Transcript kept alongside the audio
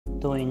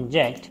to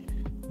inject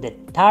the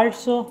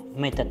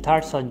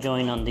tarsometatarsal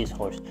joint on this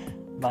horse.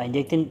 By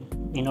injecting,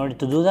 in order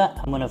to do that,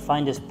 I'm going to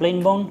find the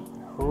splint bone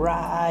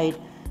right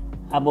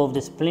above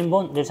the splint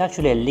bone. There's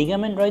actually a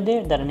ligament right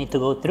there that I need to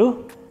go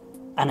through,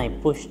 and I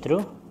push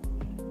through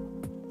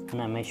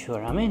and I make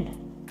sure I'm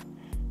in.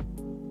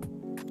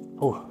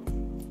 Oh,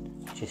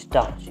 she's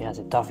tough. She has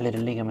a tough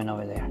little ligament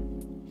over there.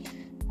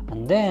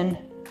 And then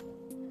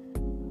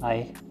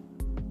I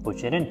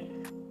push it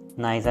in.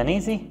 Nice and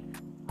easy.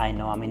 I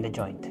know I'm in the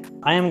joint.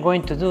 I am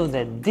going to do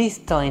the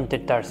distal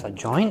intertarsal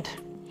joint.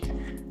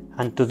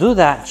 And to do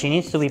that, she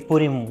needs to be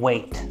putting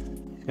weight.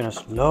 It's gonna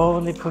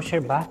slowly push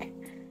her back.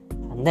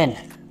 And then,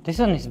 this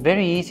one is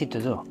very easy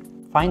to do.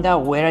 Find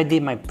out where I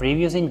did my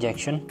previous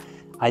injection.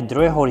 I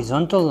draw a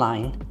horizontal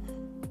line,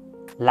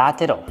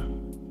 lateral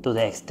to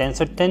the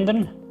extensor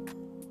tendon,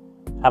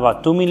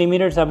 about 2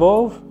 millimeters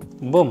above,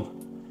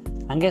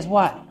 boom. And guess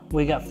what?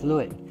 We got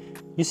fluid.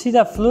 You see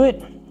that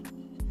fluid?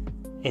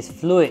 It's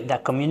fluid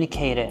that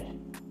communicated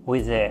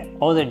with the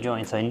other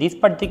joint. So in this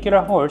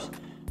particular horse,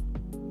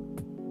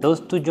 those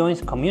two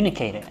joints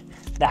communicated.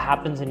 That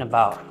happens in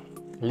about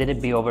a little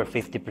bit over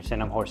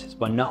 50% of horses,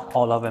 but not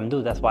all of them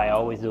do. That's why I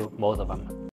always do both of them.